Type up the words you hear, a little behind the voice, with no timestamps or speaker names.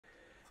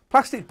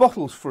Plastic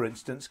bottles, for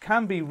instance,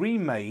 can be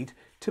remade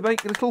to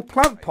make little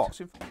plant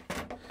pots.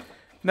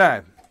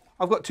 Now,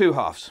 I've got two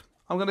halves.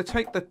 I'm going to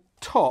take the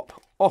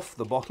top off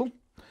the bottle,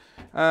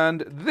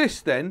 and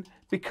this then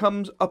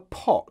becomes a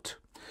pot.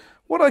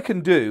 What I can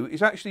do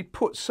is actually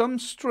put some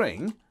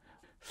string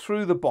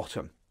through the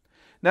bottom.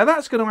 Now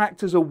that's going to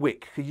act as a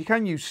wick, because you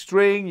can use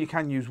string, you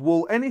can use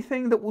wool,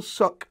 anything that will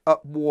suck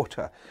up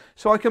water.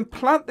 So I can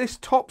plant this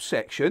top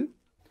section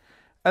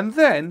and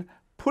then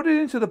put it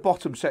into the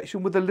bottom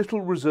section with a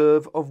little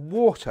reserve of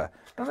water.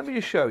 Now let me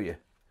just show you.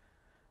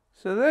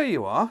 So there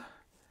you are,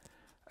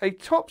 a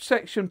top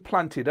section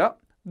planted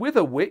up with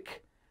a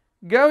wick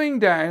going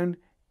down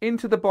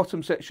into the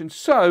bottom section.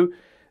 So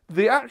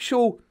the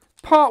actual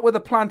part where the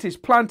plant is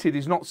planted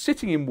is not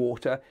sitting in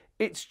water,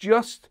 it's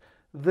just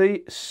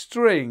the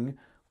string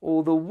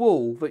or the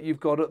wool that you've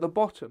got at the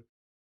bottom.